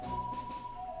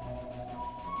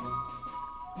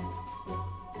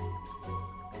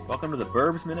Welcome to the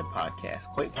Burbs Minute Podcast,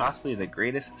 quite possibly the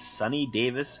greatest Sonny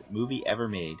Davis movie ever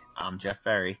made. I'm Jeff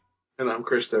Ferry. And I'm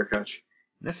Chris Derkach.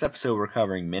 In this episode, we're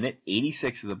covering minute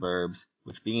 86 of the Burbs,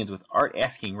 which begins with Art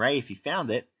asking Ray if he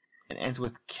found it, and ends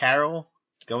with Carol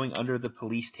going under the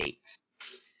police tape.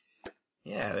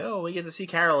 Yeah, we get to see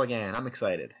Carol again. I'm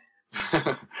excited.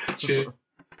 Yeah,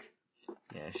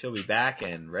 she'll be back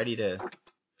and ready to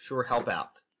sure help out.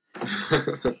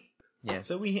 Yeah,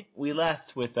 so we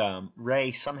left with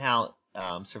Ray somehow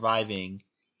surviving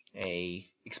a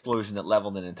explosion that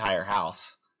leveled an entire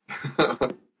house.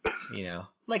 You know,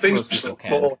 like most people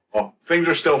can. Things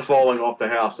are still falling off the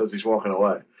house as he's walking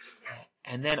away.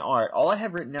 And then Art. All I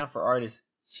have written down for Art is,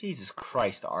 Jesus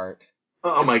Christ, Art.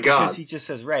 Oh my God. Because he just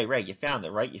says, Ray, you found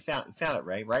it, right? You found it,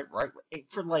 Ray, right?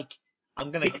 For like, I'm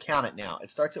going to count it now.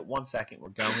 It starts at 1 second. We're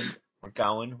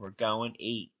going.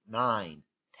 8, 9,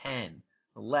 10,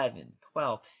 11,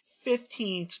 12,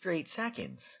 15 straight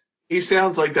seconds. He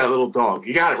sounds like that little dog.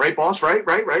 You got it, right, boss? Right?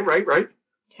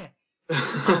 Yeah.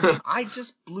 I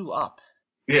just blew up.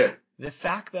 Yeah. The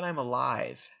fact that I'm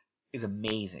alive is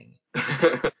amazing.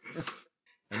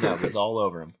 And no, he's all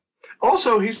over him.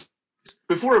 Also,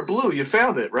 before it blew, you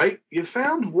found it, right? You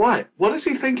found what? What does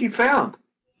he think he found?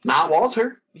 Not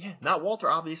Walter. Yeah, not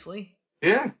Walter, obviously.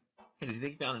 Yeah. Does he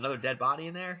think he found another dead body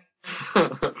in there?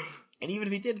 And even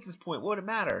if he did at this point, what would it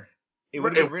matter? It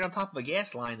would have been right on top of a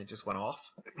gas line that just went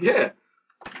off. Yeah.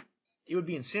 It would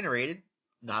be incinerated,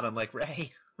 not unlike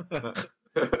Ray.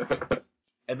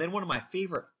 And then one of my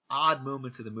favorite odd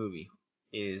moments of the movie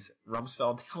is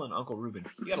Rumsfeld telling Uncle Reuben,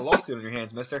 "You got a lawsuit on your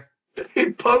hands, mister." He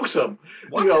pokes him.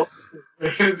 What? Yeah,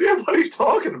 what are you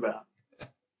talking about?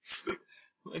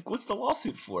 Like, what's the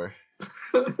lawsuit for?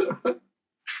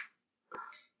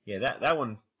 Yeah, that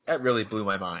one, that really blew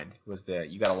my mind, was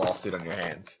you got a lawsuit on your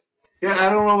hands. Yeah, I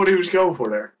don't know what he was going for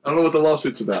there. I don't know what the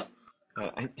lawsuit's about.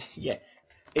 Yeah,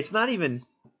 it's not even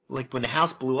like when the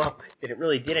house blew up that it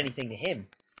really did anything to him.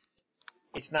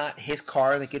 It's not his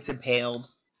car that gets impaled.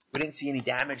 We didn't see any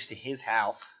damage to his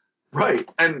house. Right,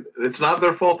 and it's not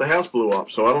their fault the house blew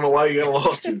up, so I don't know why you got a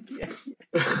lawsuit.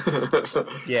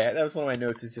 Yeah, that was one of my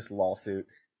notes, is just lawsuit.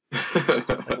 Like,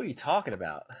 what are you talking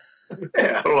about?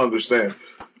 Yeah, I don't understand.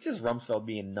 It's just Rumsfeld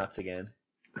being nuts again.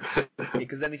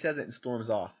 Because then he says it and storms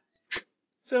off.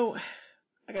 So,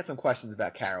 I got some questions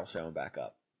about Carol showing back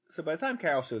up. So by the time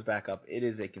Carol shows back up, it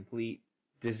is a complete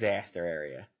disaster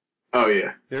area. Oh,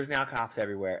 yeah. There's now cops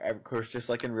everywhere. Of course, just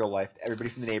like in real life, everybody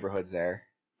from the neighborhood's there.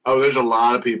 Oh, there's a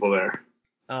lot of people there.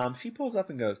 She pulls up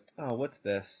and goes, "Oh, what's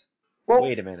this? Well,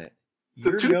 wait a minute.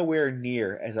 You're nowhere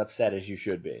near as upset as you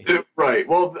should be." Right.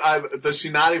 Well, does she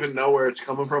not even know where it's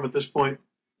coming from at this point?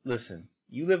 Listen,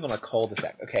 you live on a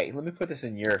cul-de-sac. Okay, let me put this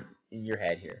in your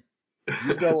head here.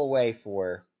 You go away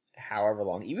for however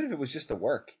long, even if it was just to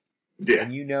work, yeah,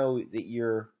 and you know that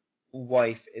your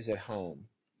wife is at home.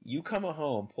 You come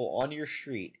home, pull onto your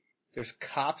street. There's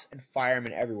cops and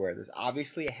firemen everywhere. There's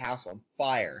obviously a house on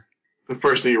fire. The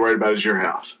first thing you're worried about is your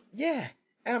house. Yeah,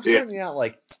 and I'm starting out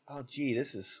like, oh, gee,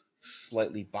 this is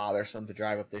slightly bothersome to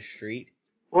drive up this street.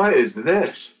 What is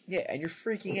this? Yeah, and you're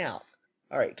freaking out.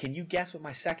 All right, can you guess what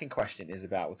my second question is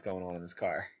about what's going on in this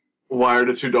car? Why are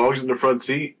the two dogs in the front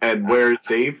seat? And where is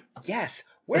Dave? Yes,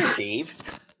 where's Dave?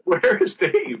 Where is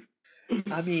Dave?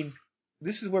 I mean,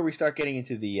 this is where we start getting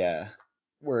into the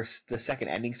where the second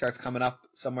ending starts coming up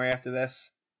somewhere after this,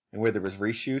 and where there was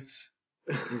reshoots,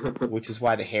 which is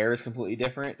why the hair is completely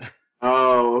different.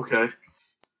 Oh, okay.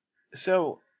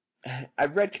 So,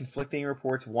 I've read conflicting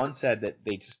reports. One said that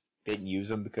they just didn't use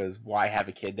them because why have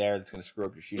a kid there that's going to screw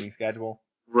up your shooting schedule?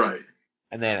 Right.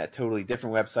 And then a totally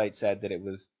different website said that it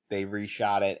was they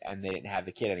reshot it and they didn't have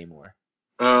the kid anymore.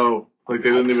 Oh, like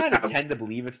they didn't even have. I kind of tend to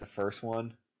believe it's the first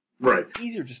one. Right. It's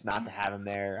easier just not to have him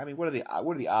there. I mean, what are the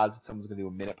odds that someone's going to do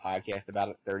a minute podcast about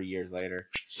it 30 years later?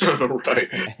 Right.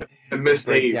 And Miss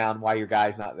Break Dave. down why your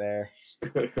guy's not there.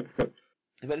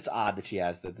 But it's odd that she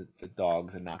has the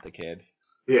dogs and not the kid.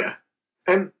 Yeah.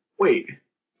 And wait,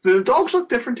 do the dogs look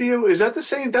different to you? Is that the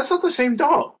same? That's not the same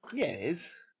dog. Yeah, it is.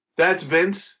 That's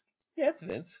Vince? Yeah, it's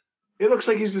Vince. It looks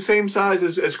like he's the same size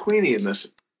as Queenie in this.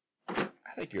 I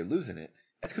think you're losing it.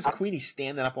 That's because Queenie's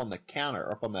standing up on the counter,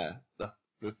 or up on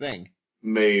the thing.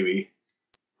 Maybe.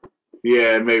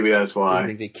 Yeah, maybe that's why. You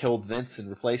think they killed Vince and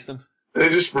replaced him? They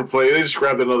just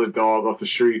grabbed another dog off the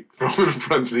street from the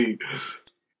front seat.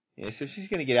 Yeah, so she's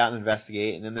going to get out and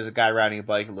investigate, and then there's a guy riding a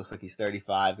bike who looks like he's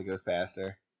 35 that goes past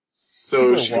her.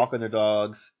 So People are walking their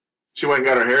dogs. She went and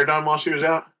got her hair done while she was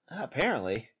out?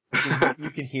 Apparently. You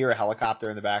can hear a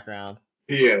helicopter in the background.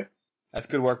 Yeah. That's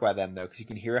good work by them, though, because you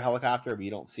can hear a helicopter, but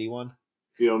you don't see one.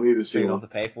 You don't need to So see you one. don't have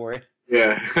to pay for it.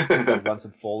 Yeah. Just gotta run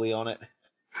some Foley on it.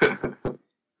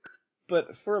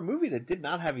 But for a movie that did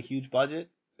not have a huge budget,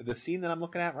 the scene that I'm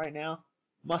looking at right now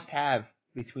must have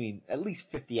between at least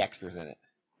 50 extras in it.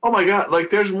 Oh my God! Like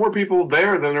there's more people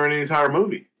there than there are in the entire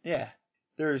movie. Yeah,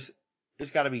 there's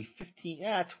got to be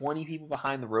 20 people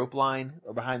behind the rope line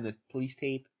or behind the police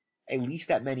tape. At least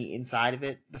that many inside of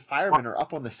it. The firemen are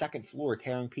up on the second floor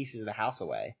tearing pieces of the house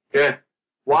away. Yeah.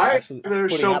 Why actually are there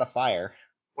putting out a fire?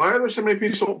 Why are there so many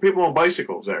people on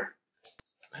bicycles there?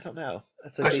 I don't know.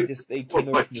 It's like they came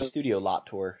over from the studio lot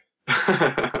tour. You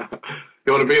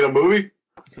want to be in a movie?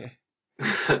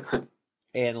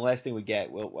 And the last thing we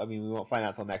get, we won't find out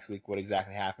until next week what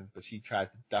exactly happens, but she tries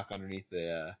to duck underneath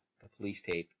the police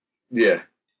tape. Yeah.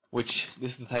 Which,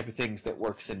 this is the type of things that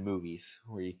works in movies,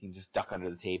 where you can just duck under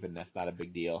the tape and that's not a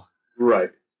big deal. Right.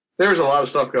 There's a lot of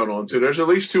stuff going on, too. There's at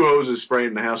least 2 hoses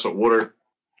spraying the house with water.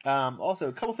 Also,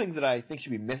 a couple things that I think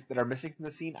should be that are missing from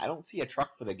the scene. I don't see a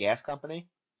truck for the gas company.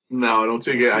 No, I don't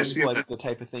see it. I see like the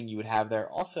type of thing you would have there.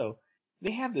 Also,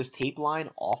 they have this tape line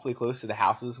awfully close to the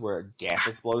houses where a gas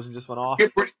explosion just went off.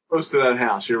 Get pretty close to that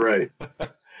house. You're right.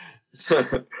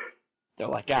 They're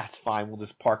like, it's fine. We'll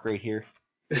just park right here.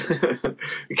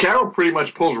 Carol pretty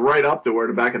much pulls right up to where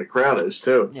the back of the crowd is,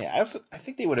 too. Yeah, I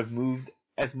think they would have moved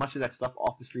as much of that stuff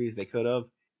off the street as they could have,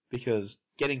 because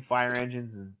getting fire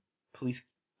engines and police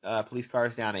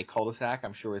cars down a cul-de-sac,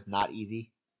 I'm sure, is not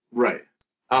easy. Right.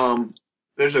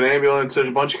 There's an ambulance. There's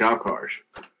a bunch of cop cars.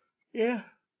 Yeah.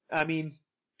 I mean,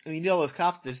 all those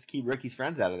cops just to keep Ricky's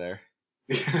friends out of there.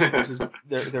 Which is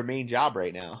their main job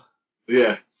right now.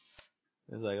 Yeah.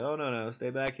 It's like, oh, no, stay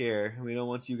back here. We don't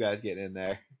want you guys getting in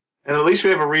there. And at least we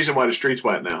have a reason why the street's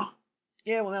wet now.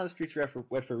 Yeah, well, now the streets are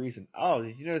wet for a reason. Oh,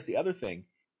 did you notice the other thing?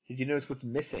 Did you notice what's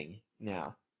missing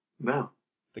now? No.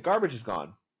 The garbage is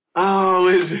gone. Oh,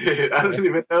 is it? I didn't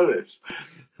even notice.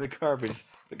 The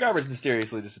garbage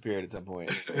mysteriously disappeared at some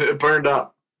point. It burned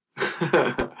up.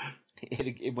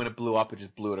 When it blew up, it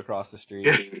just blew it across the street.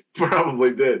 It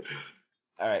probably did.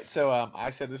 All right, so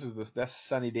I said this is the best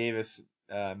Sonny Davis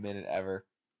minute ever.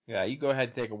 Yeah, you go ahead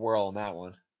and take a whirl on that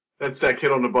one. That's that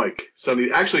kid on the bike. Sonny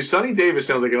Davis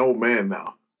sounds like an old man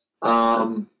now.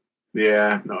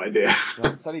 Yeah, no idea.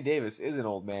 Well, Sonny Davis is an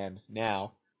old man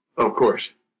now. Oh, of course.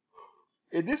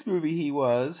 In this movie, he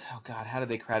was, how did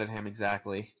they credit him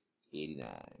exactly? 89.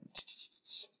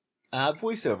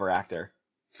 Voiceover actor.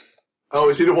 Oh,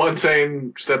 is he the one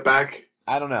saying step back?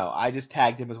 I don't know. I just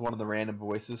tagged him as one of the random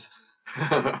voices.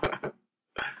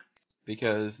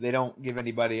 Because they don't give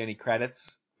anybody any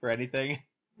credits for anything.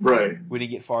 Right. We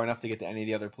didn't get far enough to get to any of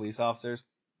the other police officers.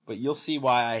 But you'll see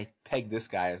why I pegged this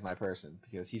guy as my person,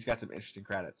 because he's got some interesting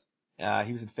credits.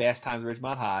 He was in Fast Times at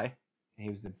Ridgemont High. And he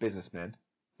was in Businessman.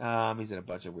 He's in a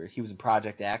bunch of weird. He was in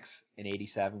Project X in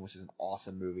 '87, which is an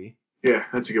awesome movie. Yeah,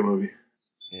 that's a good movie.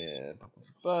 Yeah.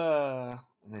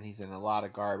 And then he's in a lot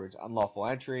of garbage. Unlawful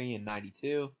Entry in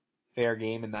 '92. Fair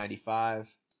Game in '95.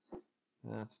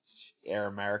 Air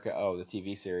America. Oh, the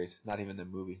TV series. Not even the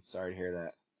movie. Sorry to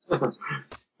hear that.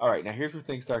 All right, now here's where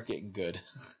things start getting good.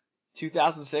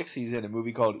 2006, he's in a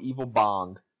movie called Evil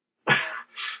Bong.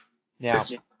 Now,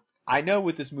 I know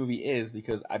what this movie is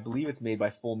because I believe it's made by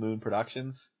Full Moon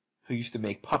Productions, who used to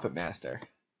make Puppet Master.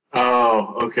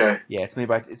 Oh, okay. Yeah,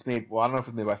 well, I don't know if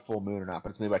it's made by Full Moon or not, but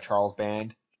it's made by Charles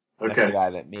Band. Okay. That's the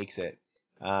guy that makes it.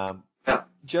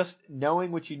 Just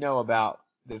knowing what you know about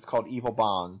that it's called Evil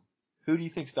Bong, who do you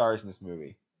think stars in this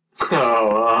movie?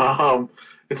 Oh,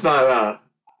 it's not,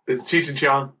 is it Cheech and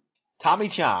Chong? Tommy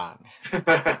Chong.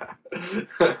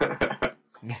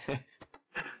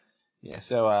 Yeah,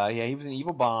 so, he was in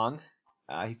Evil Bong.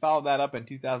 He followed that up in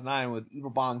 2009 with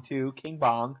Evil Bong 2, King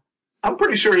Bong. I'm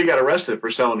pretty sure he got arrested for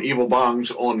selling evil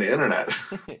bongs on the internet.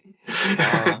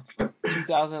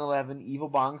 2011, Evil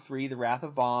Bong 3, The Wrath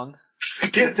of Bong.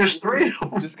 There's 3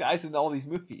 of them. This guy's in all these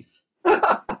movies.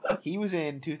 He was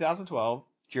in 2012,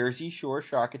 Jersey Shore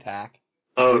Shark Attack.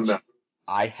 Oh, no.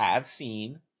 I have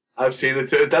seen. I've seen it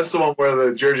too. That's the one where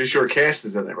the Jersey Shore cast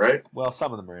is in it, right? Well,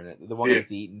 some of them are in it. The one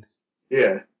gets eaten.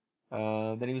 Yeah.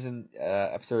 Then he was in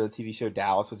episode of the TV show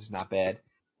Dallas, which is not bad.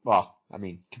 Well, I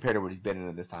mean, compared to what he's been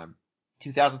in this time.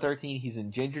 2013, he's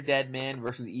in Ginger Dead Man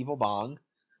versus Evil Bong.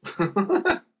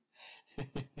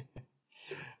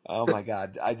 Oh my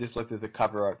God! I just looked at the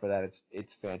cover art for that.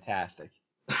 It's fantastic.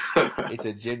 It's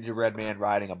a gingerbread man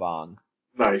riding a bong.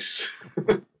 Nice.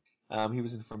 He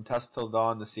was in From Dusk Till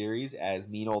Dawn, the series, as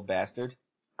Mean Old Bastard.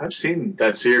 I've seen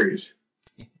that series.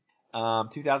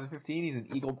 2015, he's in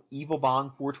Evil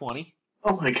Bong 420.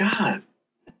 Oh my God.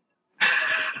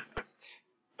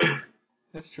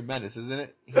 That's tremendous, isn't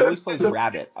it? He always plays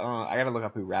Rabbit. I don't know. I gotta look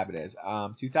up who Rabbit is.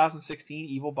 2016,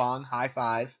 Evil Bong High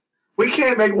Five. We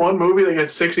can't make one movie. They got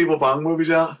 6 Evil Bong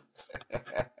movies out.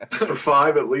 Or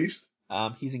 5 at least.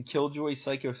 He's in Killjoy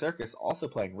Psycho Circus, also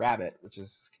playing Rabbit, which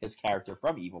is his character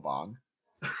from Evil Bong.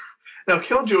 Now,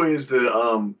 Killjoy is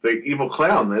the evil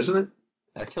clown, isn't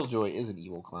it? Killjoy is an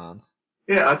evil clown.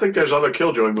 Yeah, I think there's other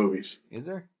Killjoy movies. Is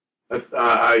there?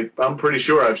 I'm pretty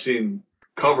sure I've seen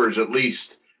covers at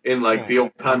least in like the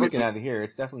old time. I'm looking at it here.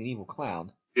 It's definitely an evil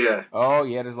clown. Yeah. Oh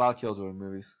yeah, there's a lot of Killjoy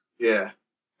movies. Yeah.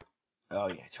 Oh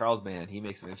yeah, Charles Band. He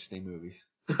makes some interesting movies.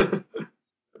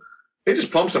 He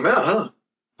just pumps them out, huh?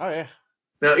 Oh yeah.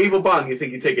 Now, Evil Bong, you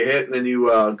think you take a hit and then you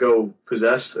go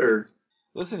possessed, or?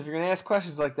 Listen, if you're gonna ask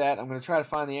questions like that, I'm gonna try to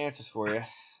find the answers for you.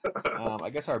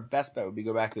 I guess our best bet would be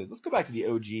let's go back to the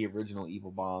OG original Evil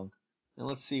Bong, and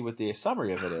let's see what the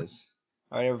summary of it is.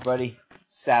 All right, everybody,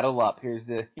 saddle up. Here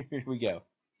we go.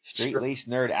 Straight-laced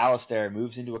nerd Alistair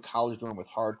moves into a college dorm with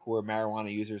hardcore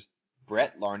marijuana users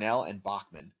Brett, Larnell, and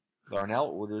Bachman. Larnell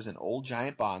orders an old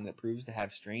giant bong that proves to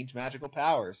have strange magical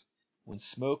powers. When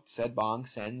smoked, said bong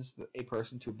sends a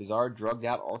person to a bizarre,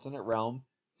 drugged-out alternate realm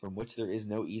from which there is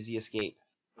no easy escape.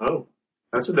 Oh,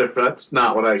 that's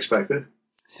not what I expected.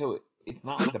 So it's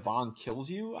not like the bong kills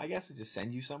you, I guess? It just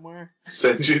sends you somewhere?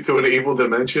 Sends you to an evil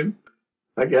dimension?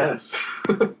 I guess.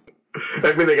 I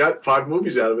mean, they got 5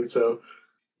 movies out of it, so.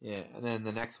 Yeah, and then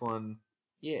the next one,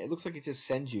 yeah, it looks like it just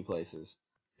sends you places.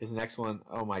 Because the next one,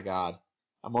 oh my god.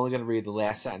 I'm only going to read the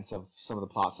last sentence of some of the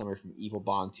plot summary from Evil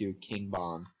Bong 2, King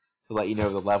Bong, to let you know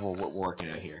the level of what we're working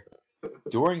at here.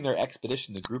 During their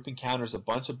expedition, the group encounters a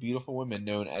bunch of beautiful women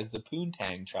known as the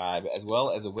Poontang tribe, as well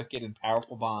as a wicked and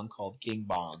powerful Bong called King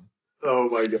Bong. Oh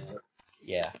my god.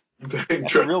 Yeah.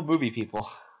 That's a real movie, people.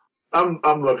 I'm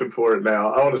looking for it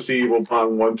now. I want to see Evil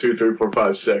Bong 1, 2, 3, 4,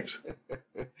 5, 6.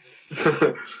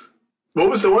 What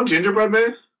was the one? Gingerbread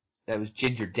Man? That was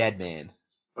Ginger Dead Man.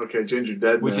 Okay, Ginger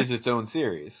Dead Man. Which is its own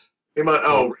series.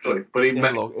 Really? But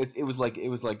it was like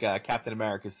Captain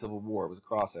America's Civil War. It was a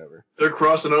crossover. They're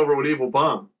crossing over with Evil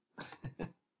Bong.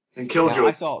 And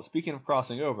Killjoy. Now, speaking of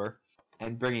crossing over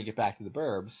and bringing it back to the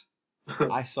Burbs,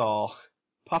 I saw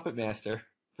Puppet Master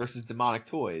versus Demonic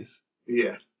Toys.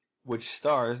 Yeah. Which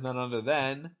stars none other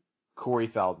than Corey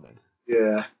Feldman.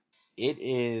 Yeah. It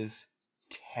is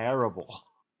terrible.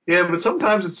 Yeah, but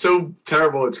sometimes it's so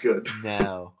terrible it's good.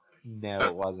 No,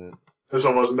 it wasn't. This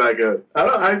one wasn't that good.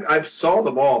 I saw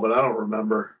them all, but I don't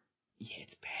remember. Yeah,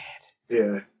 it's bad.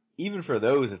 Yeah. Even for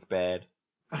those, it's bad.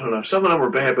 I don't know. Some of them were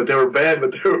bad, but they were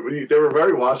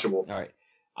very watchable. All right.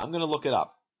 I'm going to look it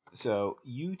up. So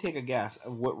you take a guess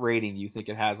of what rating you think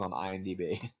it has on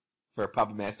IMDb for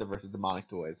Puppet Master versus Demonic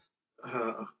Toys.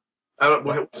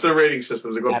 What's the rating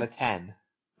system? Out of 10.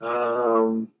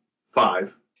 5.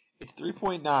 It's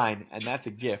 3.9, and that's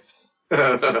a gift.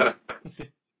 I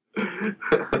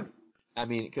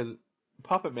mean, because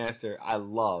Puppet Master, I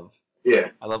love. Yeah.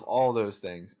 I love all those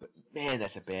things, but man,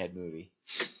 that's a bad movie.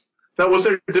 Now, was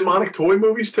there demonic toy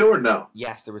movies too, or no?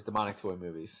 Yes, there was demonic toy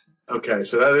movies. Okay,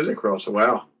 so that is a crossover.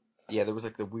 Wow. Yeah, there was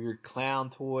like the weird clown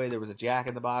toy. There was a Jack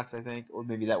in the Box, I think, or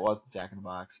maybe that was the Jack in the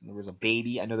Box. And there was a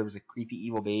baby. I know there was a creepy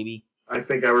evil baby. I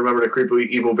think I remember the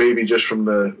creepy evil baby just from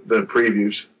the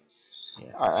previews.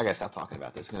 Yeah. All right, I gotta stop talking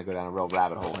about this. I'm gonna go down a real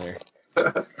rabbit hole here.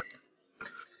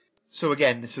 So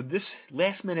this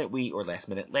last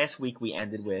week we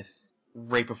ended with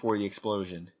right before the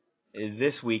explosion.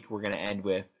 This week we're gonna end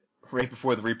with right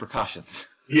before the repercussions.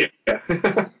 Yeah.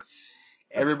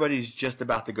 Everybody's just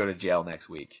about to go to jail next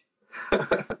week.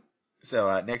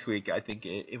 So next week, I think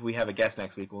if we have a guest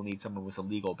next week, we'll need someone with some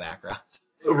legal background.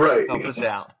 Right. Help us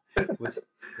out with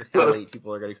how late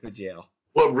people are going to go to jail.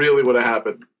 What really would have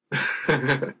happened?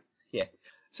 Yeah.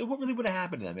 So what really would have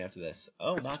happened to them after this?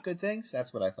 Oh, not good things?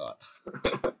 That's what I thought.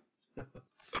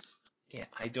 Yeah,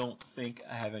 I don't think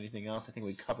I have anything else. I think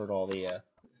we covered all the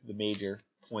major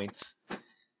points.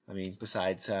 I mean,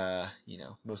 besides,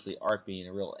 mostly Art being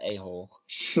a real a-hole.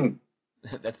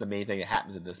 That's the main thing that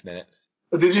happens in this minute.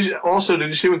 Did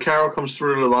you see when Carol comes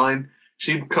through the line?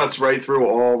 She cuts right through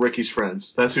all Ricky's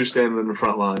friends. That's who's standing in the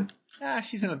front line.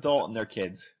 She's an adult and they're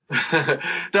kids. No,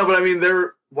 but I mean,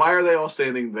 why are they all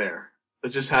standing there? It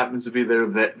just happens to be they're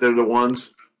the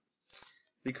ones.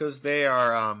 Because they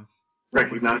are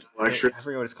recognizable extras. I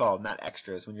forget what it's called. Not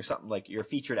extras. When you're something like you're a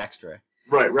featured extra.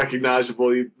 Right,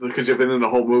 recognizable because you've been in the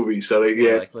whole movie. So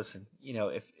like, listen,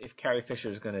 if Carrie Fisher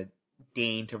is gonna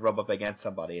deign to rub up against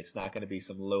somebody, it's not gonna be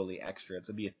some lowly extra. It's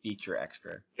gonna be a feature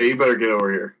extra. Yeah, you better get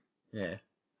over here. Yeah.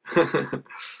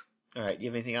 All right. Do you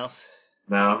have anything else?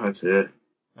 No, that's it.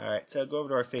 All right. So go over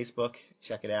to our Facebook,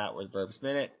 check it out. We're the Burbs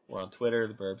Minute. We're on Twitter,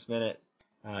 the Burbs Minute.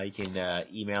 You can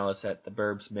email us at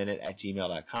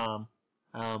theburbsminute@gmail.com.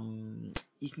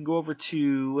 You can go over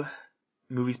to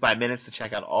Movies by Minutes to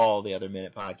check out all the other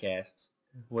Minute podcasts.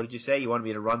 What did you say? You wanted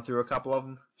me to run through a couple of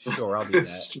them? Sure, I'll do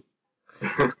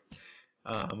that.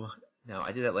 No,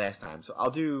 I did that last time, so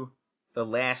I'll do the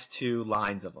last two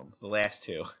lines of them. The last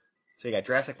two. So you got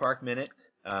Jurassic Park Minute,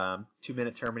 2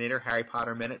 Minute Terminator, Harry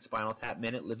Potter Minute, Spinal Tap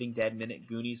Minute, Living Dead Minute,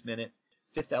 Goonies Minute,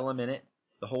 Fifth Element Minute,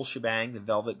 The Whole Shebang, The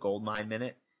Velvet Goldmine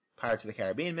Minute, Pirates of the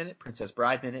Caribbean Minute, Princess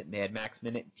Bride Minute, Mad Max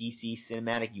Minute, DC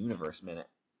Cinematic Universe Minute.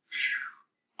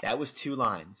 That was 2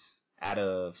 lines out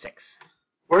of 6.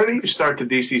 Where do you start the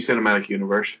DC Cinematic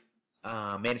Universe?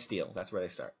 Man of Steel, that's where they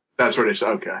start. That's where they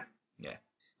start. Okay. Yeah.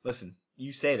 Listen,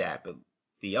 you say that, but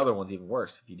the other one's even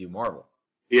worse if you do Marvel.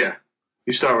 Yeah.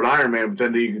 You start with Iron Man, but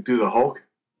then you do the Hulk?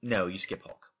 No, you skip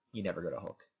Hulk. You never go to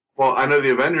Hulk. Well, I know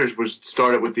the Avengers was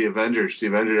started with the Avengers,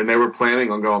 and they were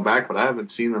planning on going back, but I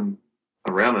haven't seen them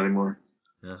around anymore.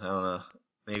 I don't know.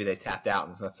 Maybe they tapped out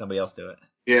and let somebody else do it.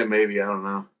 Yeah, maybe. I don't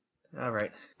know. All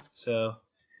right. So,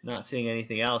 not seeing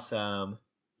anything else.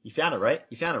 You found it, right?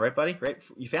 You found it, right, buddy? Right?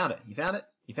 You found it. You found it.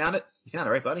 You found it. You found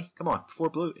it, right, buddy? Come on, before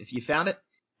blue. If you found it,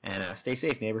 and stay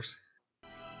safe, neighbors.